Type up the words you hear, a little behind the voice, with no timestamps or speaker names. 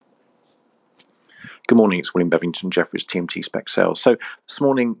Good morning, it's William Bevington, Jefferies TMT Spec Sales. So this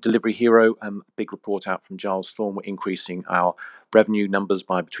morning, Delivery Hero, big report out from Giles Thorne. We're increasing our revenue numbers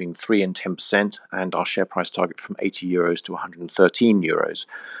by between 3 and 10%, and our share price target from €80 to €113.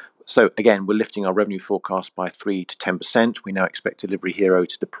 So again, we're lifting our revenue forecast by 3 to 10%. We now expect Delivery Hero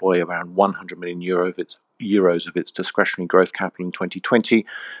to deploy around €100 million of its discretionary growth capital in 2020,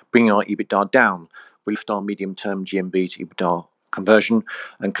 bringing our EBITDA down. We lift our medium-term GMV to EBITDA conversion,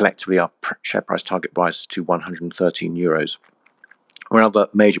 and collectively our share price target rises to €113. One other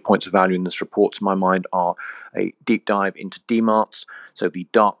major points of value in this report, to my mind, are a deep dive into DMarts, so the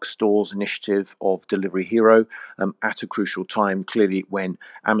dark stores initiative of Delivery Hero, at a crucial time, clearly, when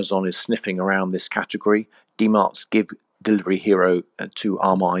Amazon is sniffing around this category. DMarts give Delivery Hero, to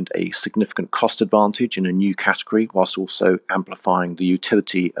our mind, a significant cost advantage in a new category, whilst also amplifying the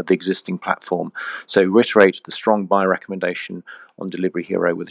utility of the existing platform. So reiterate the strong buy recommendation on Delivery Hero with